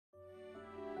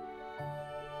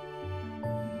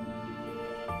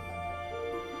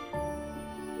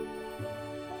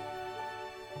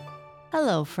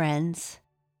Hello, friends,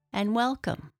 and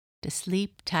welcome to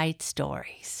Sleep Tight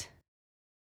Stories.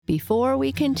 Before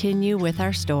we continue with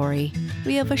our story,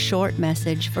 we have a short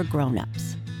message for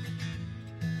grown-ups.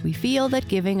 We feel that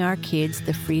giving our kids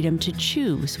the freedom to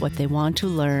choose what they want to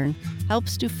learn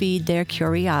helps to feed their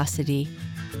curiosity,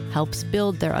 helps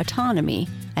build their autonomy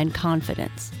and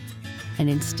confidence, and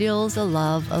instills a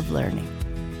love of learning.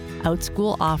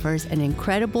 OutSchool offers an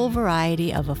incredible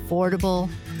variety of affordable,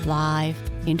 live,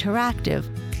 interactive,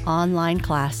 online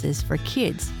classes for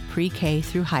kids pre-K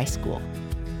through high school.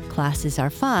 Classes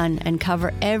are fun and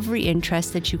cover every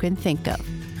interest that you can think of,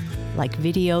 like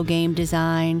video game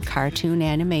design, cartoon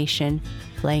animation,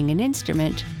 playing an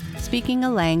instrument, speaking a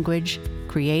language,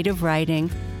 creative writing,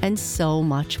 and so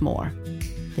much more.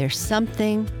 There's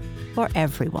something for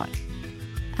everyone.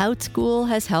 OutSchool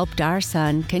has helped our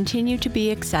son continue to be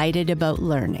excited about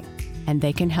learning, and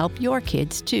they can help your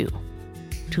kids too.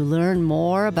 To learn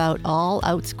more about all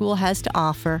OutSchool has to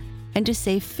offer and to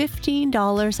save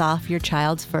 $15 off your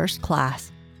child's first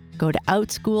class, go to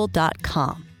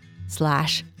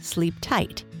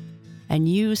outschool.com/sleeptight and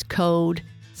use code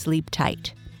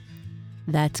SLEEPTIGHT.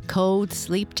 That's code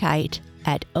SLEEPTIGHT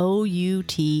at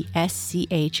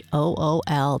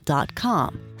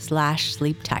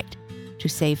outschool.com/sleeptight to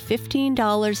save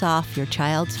 $15 off your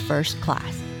child's first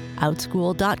class.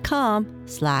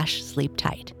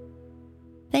 outschool.com/sleeptight.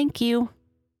 Thank you.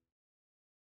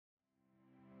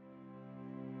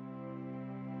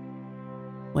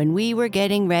 When we were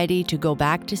getting ready to go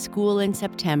back to school in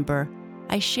September,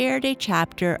 I shared a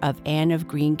chapter of Anne of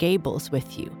Green Gables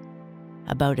with you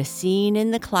about a scene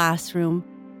in the classroom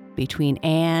between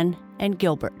Anne and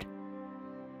Gilbert.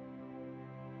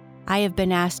 I have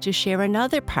been asked to share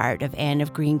another part of Anne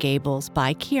of Green Gables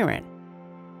by Kieran,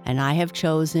 and I have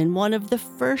chosen one of the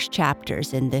first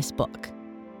chapters in this book.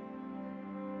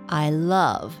 I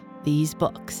love these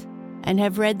books and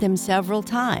have read them several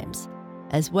times,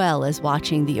 as well as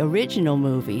watching the original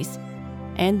movies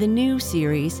and the new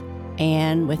series,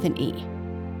 Anne with an E.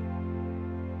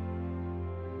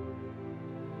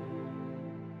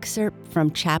 Excerpt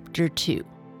from Chapter 2.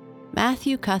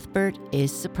 Matthew Cuthbert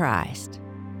is surprised.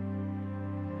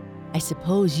 "I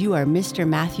suppose you are Mr.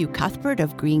 Matthew Cuthbert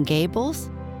of Green Gables?"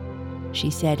 she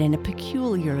said in a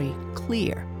peculiarly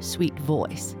clear, sweet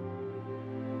voice.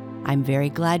 "I'm very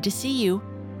glad to see you.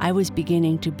 I was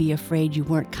beginning to be afraid you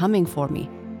weren't coming for me,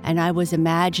 and I was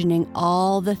imagining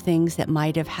all the things that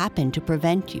might have happened to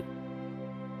prevent you.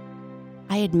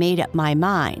 I had made up my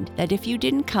mind that if you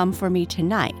didn't come for me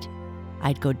tonight,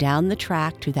 I'd go down the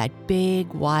track to that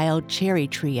big, wild cherry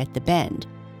tree at the bend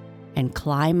and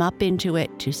climb up into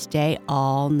it to stay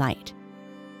all night.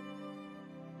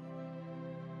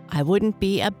 I wouldn't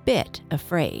be a bit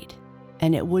afraid,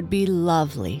 and it would be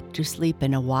lovely to sleep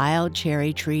in a wild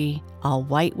cherry tree, all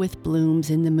white with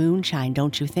blooms in the moonshine,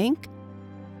 don't you think?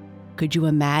 Could you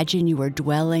imagine you were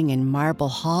dwelling in marble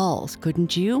halls,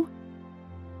 couldn't you?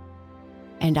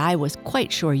 And I was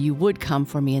quite sure you would come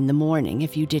for me in the morning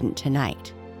if you didn't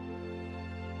tonight."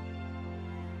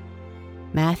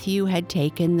 Matthew had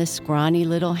taken the scrawny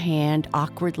little hand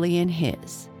awkwardly in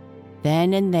his.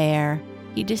 Then and there,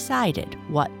 he decided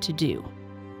what to do.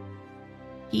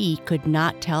 He could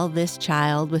not tell this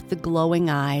child with the glowing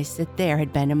eyes that there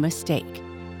had been a mistake.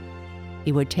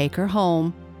 He would take her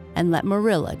home and let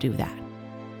Marilla do that.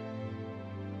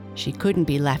 She couldn't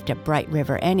be left at Bright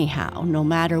River anyhow, no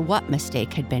matter what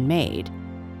mistake had been made,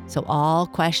 so all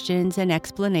questions and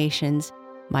explanations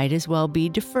might as well be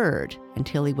deferred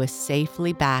until he was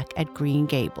safely back at Green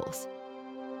Gables.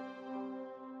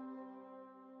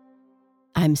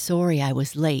 "I'm sorry I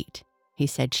was late," he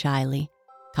said shyly.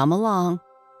 "Come along.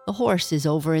 The horse is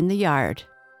over in the yard.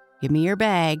 Give me your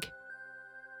bag."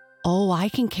 "Oh, I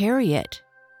can carry it,"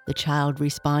 the child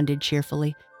responded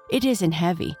cheerfully. "It isn't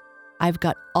heavy. I've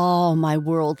got all my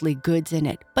worldly goods in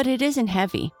it, but it isn't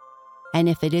heavy. And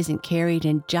if it isn't carried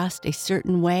in just a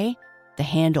certain way, the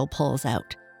handle pulls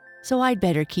out. So I'd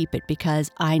better keep it because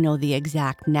I know the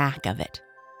exact knack of it.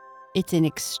 It's an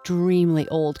extremely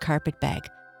old carpet bag.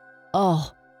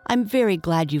 Oh, I'm very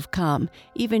glad you've come,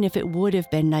 even if it would have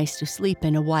been nice to sleep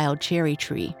in a wild cherry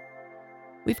tree.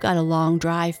 We've got a long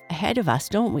drive ahead of us,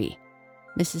 don't we?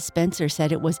 Mrs. Spencer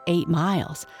said it was 8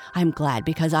 miles. I'm glad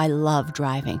because I love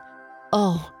driving.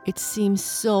 Oh, it seems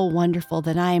so wonderful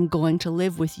that I am going to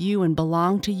live with you and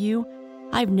belong to you.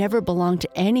 I've never belonged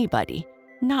to anybody.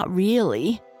 Not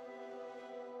really."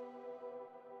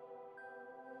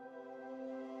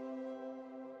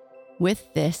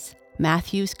 With this,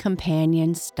 Matthew's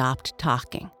companion stopped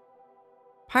talking,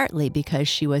 partly because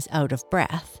she was out of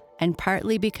breath and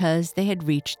partly because they had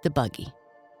reached the buggy.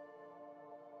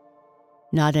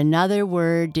 Not another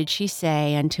word did she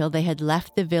say until they had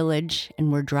left the village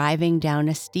and were driving down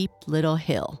a steep little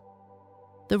hill,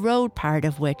 the road part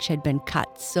of which had been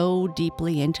cut so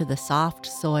deeply into the soft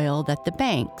soil that the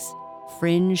banks,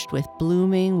 fringed with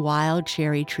blooming wild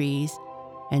cherry trees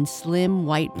and slim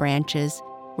white branches,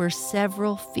 were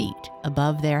several feet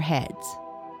above their heads.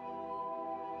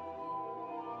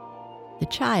 The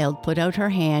child put out her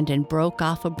hand and broke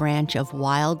off a branch of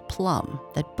wild plum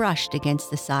that brushed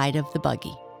against the side of the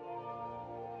buggy.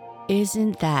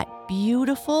 "Isn't that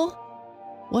beautiful?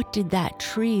 What did that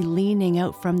tree leaning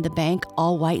out from the bank,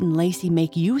 all white and lacy,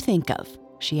 make you think of?"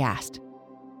 she asked.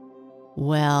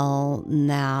 "Well,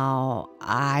 now,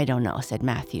 I don't know," said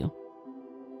Matthew.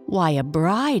 "Why, a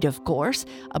bride, of course.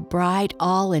 A bride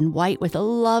all in white with a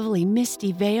lovely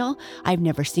misty veil. I've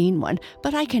never seen one,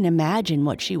 but I can imagine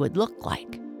what she would look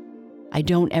like. I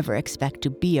don't ever expect to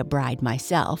be a bride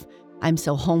myself. I'm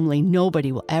so homely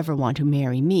nobody will ever want to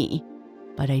marry me.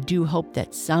 But I do hope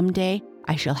that someday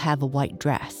I shall have a white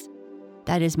dress.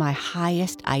 That is my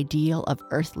highest ideal of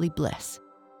earthly bliss.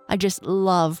 I just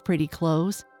love pretty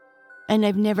clothes. And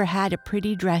I've never had a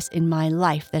pretty dress in my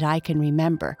life that I can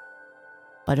remember.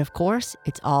 But of course,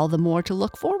 it's all the more to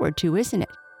look forward to, isn't it?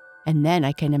 And then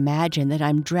I can imagine that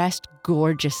I'm dressed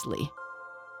gorgeously."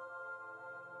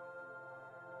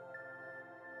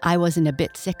 I wasn't a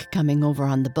bit sick coming over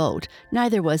on the boat.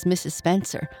 Neither was Mrs.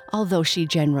 Spencer, although she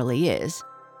generally is.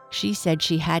 She said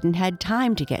she hadn't had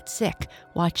time to get sick,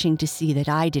 watching to see that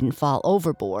I didn't fall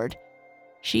overboard.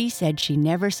 She said she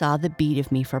never saw the beat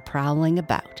of me for prowling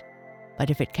about.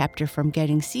 But if it kept her from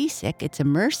getting seasick, it's a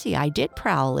mercy I did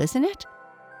prowl, isn't it?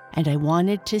 And I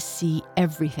wanted to see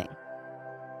everything.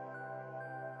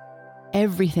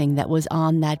 Everything that was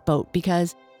on that boat,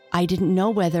 because I didn't know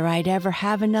whether I'd ever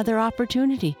have another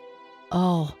opportunity.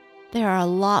 Oh, there are a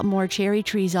lot more cherry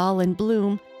trees all in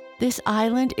bloom. This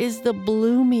island is the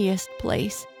bloomiest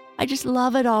place. I just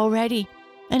love it already,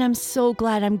 and I'm so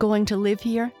glad I'm going to live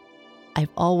here.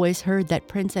 I've always heard that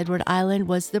Prince Edward Island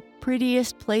was the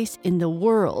prettiest place in the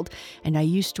world, and I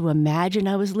used to imagine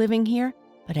I was living here,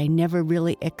 but I never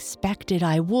really expected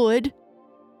I would.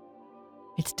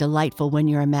 It's delightful when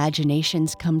your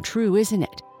imaginations come true, isn't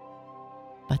it?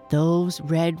 But those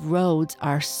red roads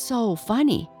are so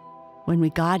funny. When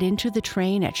we got into the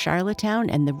train at Charlottetown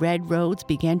and the red roads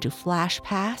began to flash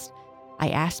past, I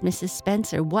asked Mrs.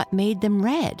 Spencer what made them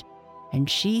red, and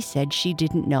she said she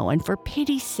didn't know, and for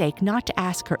pity's sake not to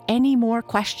ask her any more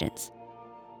questions.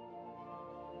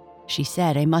 She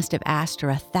said I must have asked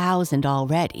her 1,000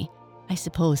 already. I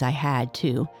suppose I had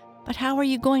too, but how are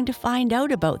you going to find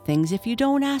out about things if you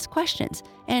don't ask questions?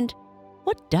 And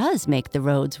what does make the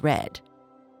roads red?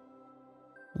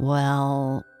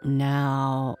 "Well,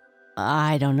 now,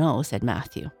 I don't know," said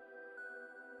Matthew.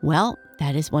 "Well,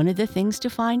 that is one of the things to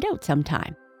find out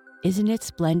sometime. Isn't it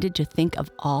splendid to think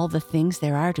of all the things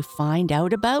there are to find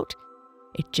out about?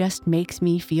 It just makes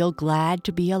me feel glad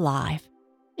to be alive.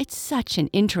 It's such an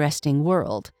interesting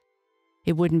world.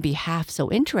 It wouldn't be half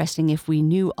so interesting if we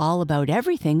knew all about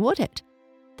everything, would it?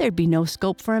 There'd be no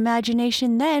scope for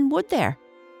imagination then, would there?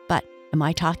 But am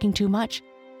I talking too much?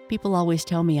 People always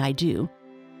tell me I do.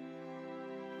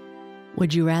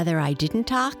 Would you rather I didn't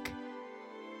talk?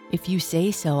 If you say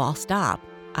so, I'll stop.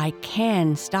 I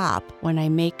can stop when I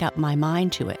make up my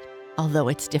mind to it, although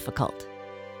it's difficult."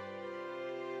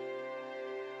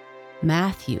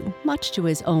 Matthew, much to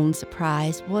his own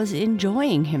surprise, was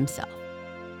enjoying himself.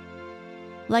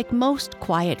 Like most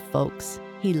quiet folks,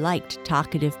 he liked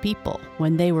talkative people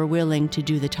when they were willing to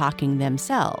do the talking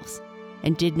themselves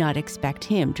and did not expect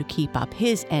him to keep up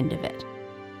his end of it.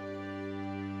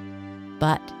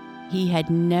 But he had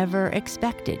never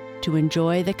expected to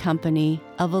enjoy the company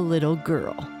of a little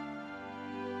girl.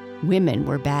 Women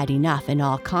were bad enough in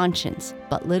all conscience,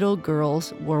 but little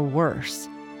girls were worse.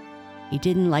 He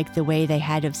didn't like the way they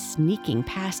had of sneaking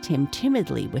past him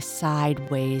timidly with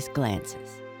sideways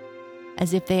glances,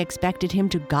 as if they expected him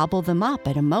to gobble them up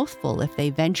at a mouthful if they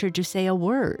ventured to say a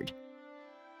word.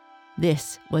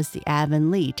 This was the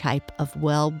Avonlea type of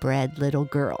well-bred little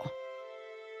girl.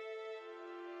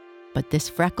 But this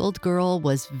freckled girl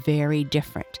was very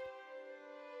different.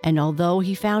 And although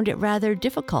he found it rather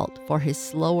difficult for his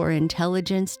slower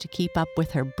intelligence to keep up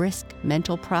with her brisk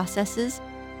mental processes,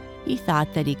 he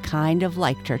thought that he kind of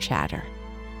liked her chatter.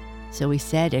 So he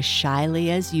said as shyly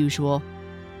as usual,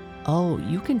 "Oh,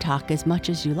 you can talk as much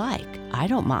as you like. I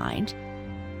don't mind."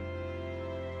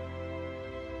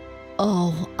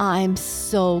 "Oh, I'm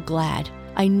so glad.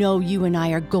 I know you and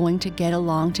I are going to get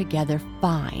along together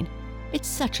fine. It's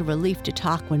such a relief to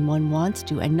talk when one wants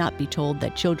to and not be told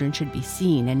that children should be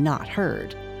seen and not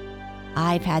heard."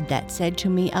 I've had that said to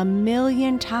me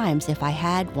 1,000,000 times if I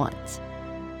had once.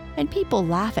 And people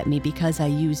laugh at me because I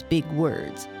use big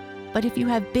words. But if you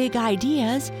have big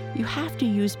ideas, you have to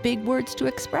use big words to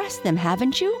express them,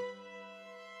 haven't you?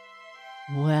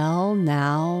 Well,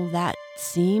 now that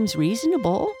seems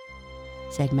reasonable,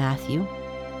 said Matthew.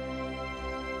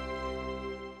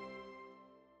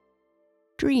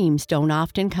 Dreams don't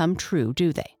often come true,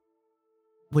 do they?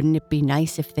 Wouldn't it be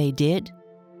nice if they did?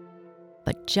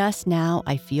 But just now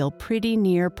I feel pretty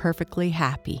near perfectly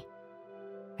happy.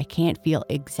 I can't feel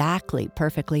exactly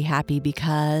perfectly happy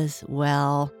because,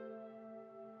 well,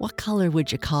 what color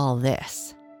would you call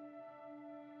this?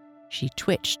 She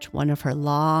twitched one of her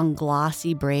long,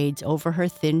 glossy braids over her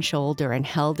thin shoulder and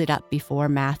held it up before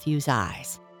Matthew's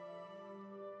eyes.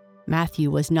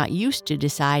 Matthew was not used to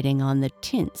deciding on the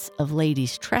tints of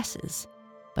ladies' tresses,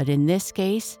 but in this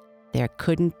case, there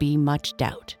couldn't be much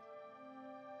doubt.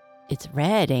 "It's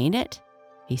red, ain't it?"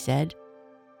 he said.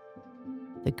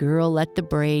 The girl let the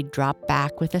braid drop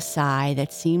back with a sigh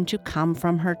that seemed to come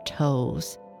from her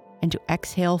toes and to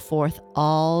exhale forth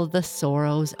all the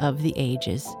sorrows of the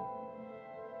ages.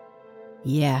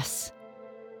 "Yes,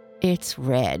 it's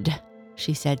red,"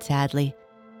 she said sadly.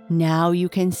 "Now you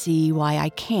can see why I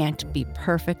can't be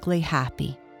perfectly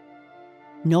happy.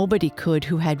 Nobody could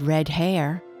who had red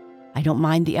hair. I don't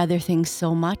mind the other things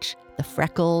so much, the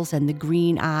freckles and the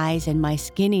green eyes and my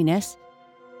skinniness.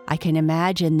 I can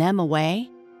imagine them away.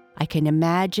 I can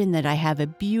imagine that I have a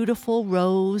beautiful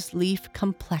rose leaf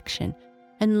complexion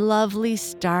and lovely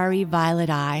starry violet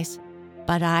eyes,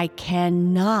 but I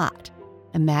cannot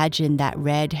imagine that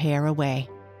red hair away."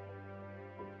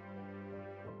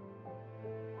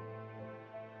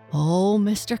 "Oh,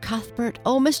 Mr. Cuthbert,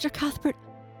 oh, Mr. Cuthbert,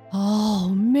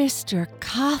 oh, Mr.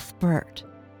 Cuthbert."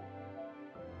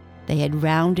 They had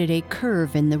rounded a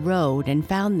curve in the road and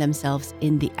found themselves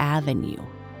in the avenue.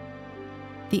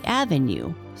 The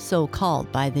avenue, so called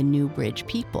by the Newbridge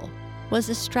people, was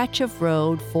a stretch of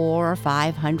road 400 or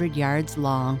 500 yards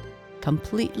long,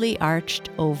 completely arched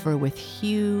over with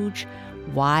huge,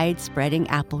 wide-spreading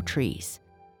apple trees,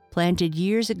 planted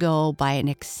years ago by an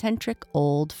eccentric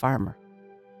old farmer.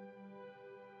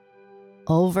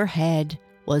 Overhead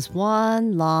was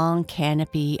one long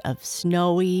canopy of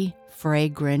snowy,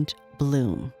 fragrant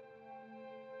bloom.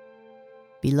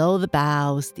 Below the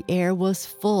boughs, the air was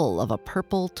full of a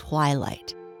purple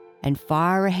twilight, and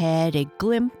far ahead a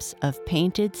glimpse of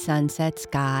painted sunset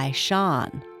sky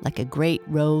shone like a great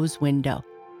rose window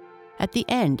at the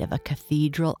end of a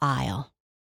cathedral aisle.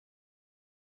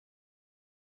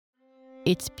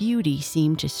 Its beauty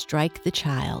seemed to strike the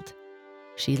child.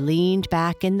 She leaned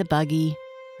back in the buggy,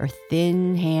 her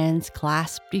thin hands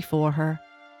clasped before her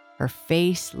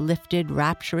face lifted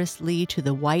rapturously to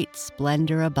the white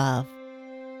splendor above.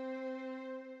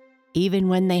 Even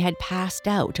when they had passed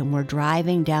out and were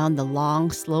driving down the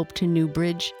long slope to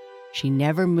Newbridge, she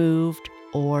never moved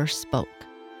or spoke.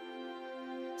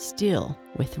 Still,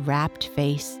 with rapt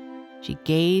face, she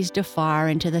gazed afar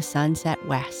into the sunset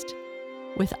west,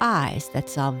 with eyes that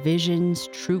saw visions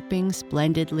trooping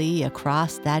splendidly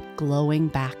across that glowing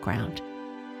background.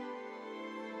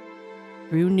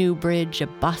 Through Newbridge, a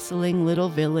bustling little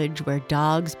village where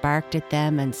dogs barked at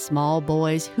them and small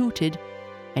boys hooted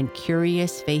and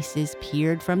curious faces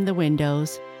peered from the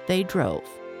windows, they drove,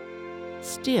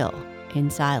 still in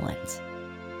silence.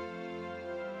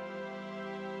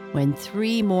 When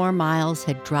 3 more miles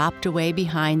had dropped away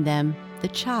behind them, the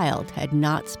child had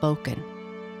not spoken.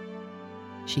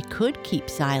 She could keep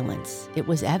silence, it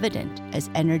was evident, as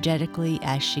energetically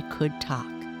as she could talk.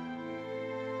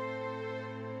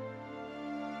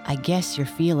 "I guess you're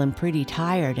feeling pretty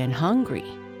tired and hungry,"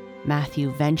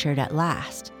 Matthew ventured at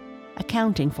last,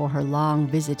 accounting for her long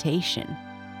visitation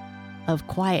of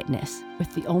quietness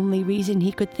with the only reason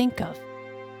he could think of.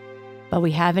 "But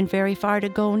we haven't very far to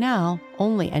go now,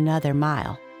 only another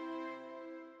mile."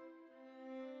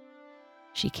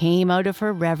 She came out of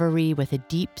her reverie with a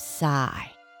deep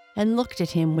sigh and looked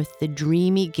at him with the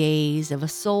dreamy gaze of a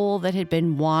soul that had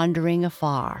been wandering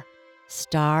afar,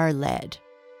 star-led.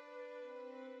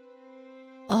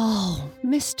 "Oh,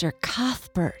 Mr.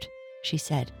 Cuthbert," she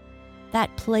said,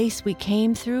 "that place we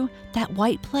came through, that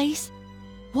white place,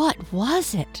 what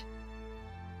was it?"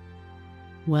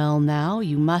 "Well, now,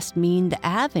 you must mean the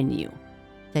avenue,"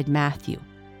 said Matthew,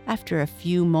 after a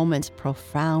few moments'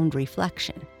 profound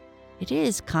reflection. "It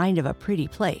is kind of a pretty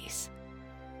place."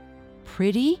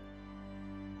 "Pretty?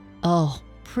 Oh,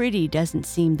 pretty doesn't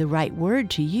seem the right word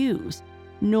to use,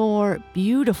 nor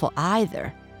beautiful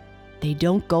either. They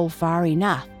don't go far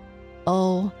enough.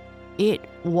 Oh, it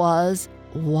was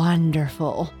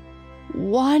wonderful,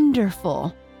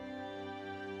 wonderful."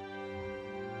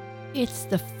 It's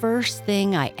the first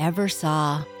thing I ever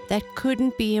saw that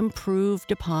couldn't be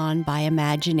improved upon by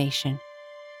imagination.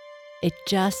 It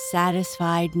just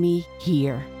satisfied me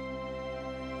here.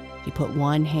 She put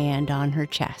one hand on her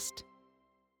chest.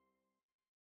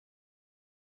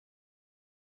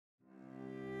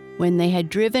 When they had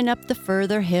driven up the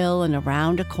further hill and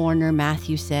around a corner,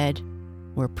 Matthew said,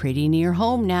 "We're pretty near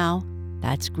home now.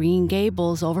 That's Green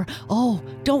Gables over—" "Oh,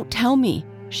 don't tell me,"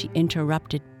 she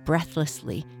interrupted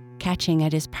breathlessly, catching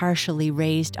at his partially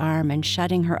raised arm and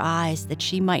shutting her eyes that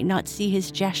she might not see his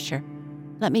gesture.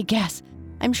 "Let me guess.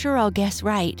 I'm sure I'll guess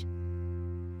right."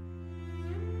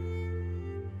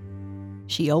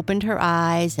 She opened her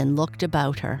eyes and looked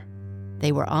about her.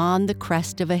 They were on the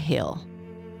crest of a hill.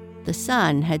 The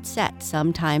sun had set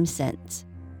some time since,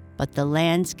 but the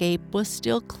landscape was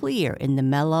still clear in the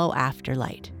mellow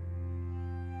afterlight.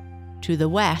 To the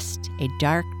west, a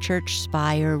dark church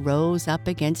spire rose up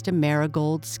against a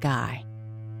marigold sky.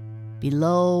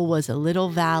 Below was a little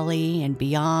valley, and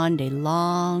beyond a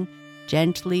long,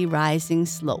 gently rising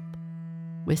slope,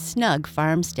 with snug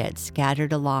farmsteads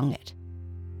scattered along it.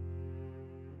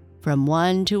 From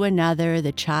one to another,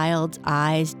 the child's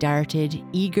eyes darted,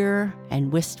 eager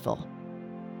and wistful.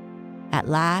 At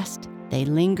last, they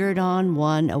lingered on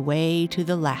one away to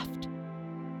the left,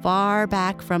 far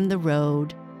back from the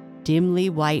road, dimly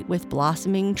white with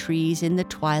blossoming trees in the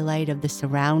twilight of the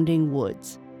surrounding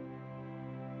woods.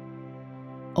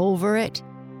 Over it,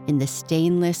 in the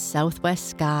stainless southwest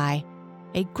sky,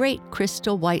 a great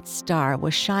crystal white star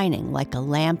was shining like a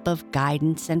lamp of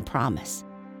guidance and promise.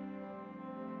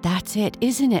 "That's it,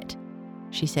 isn't it?"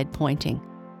 she said, pointing.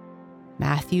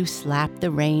 Matthew slapped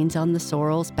the reins on the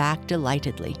sorrel's back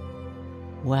delightedly.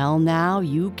 "Well now,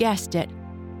 you guessed it,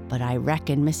 but I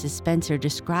reckon Mrs. Spencer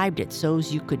described it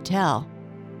so's you could tell."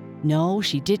 "No,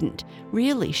 she didn't.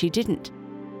 Really, she didn't.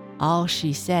 All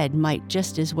she said might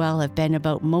just as well have been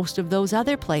about most of those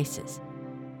other places."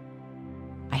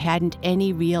 I hadn't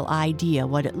any real idea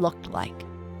what it looked like,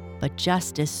 but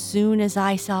just as soon as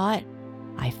I saw it,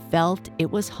 I felt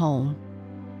it was home.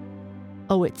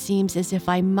 Oh, it seems as if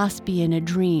I must be in a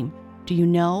dream. Do you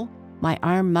know, my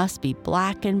arm must be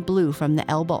black and blue from the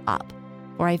elbow up,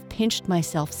 for I've pinched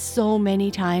myself so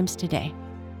many times today.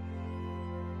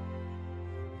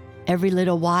 Every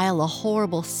little while, a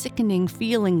horrible, sickening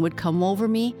feeling would come over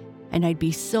me, and I'd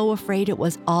be so afraid it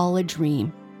was all a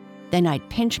dream. Then I'd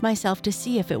pinch myself to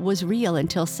see if it was real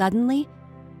until suddenly,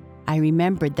 I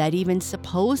remembered that even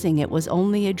supposing it was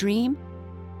only a dream,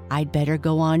 I'd better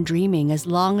go on dreaming as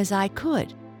long as I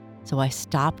could, so I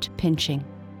stopped pinching.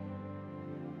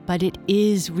 But it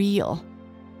is real,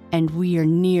 and we are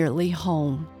nearly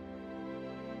home.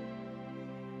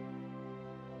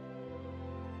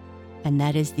 And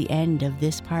that is the end of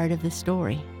this part of the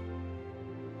story.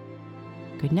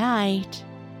 Good night.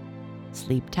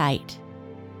 Sleep tight.